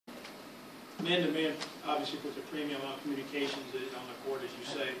Man-to-man obviously puts a premium on communications on the court, as you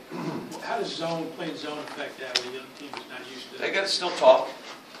say. How does playing zone affect that with a young team that's not used to it? They got to still talk.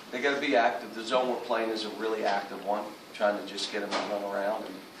 They got to be active. The zone we're playing is a really active one, trying to just get them to run around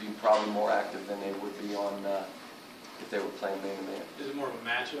and be probably more active than they would be on if they were playing man-to-man. Is it more of a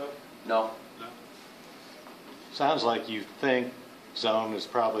matchup? No. No. Sounds like you think zone is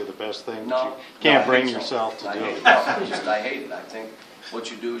probably the best thing. No. You can't bring zone. yourself to do it. I hate it. I think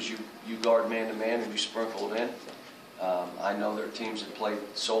what you do is you guard man-to-man and you sprinkle it in. I know there are teams that play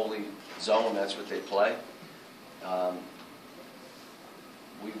solely zone. That's what they play.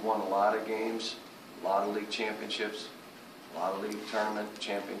 We've won a lot of games, a lot of league championships, a lot of league tournament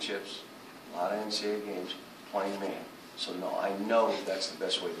championships, a lot of NCAA games playing man. So no, I know that's the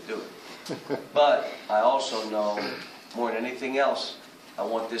best way to do it. But I also know, more than anything else, I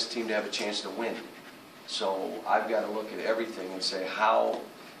want this team to have a chance to win. So I've got to look at everything and say how,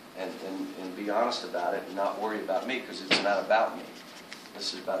 and be honest about it and not worry about me, because it's not about me.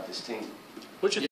 This is about this team.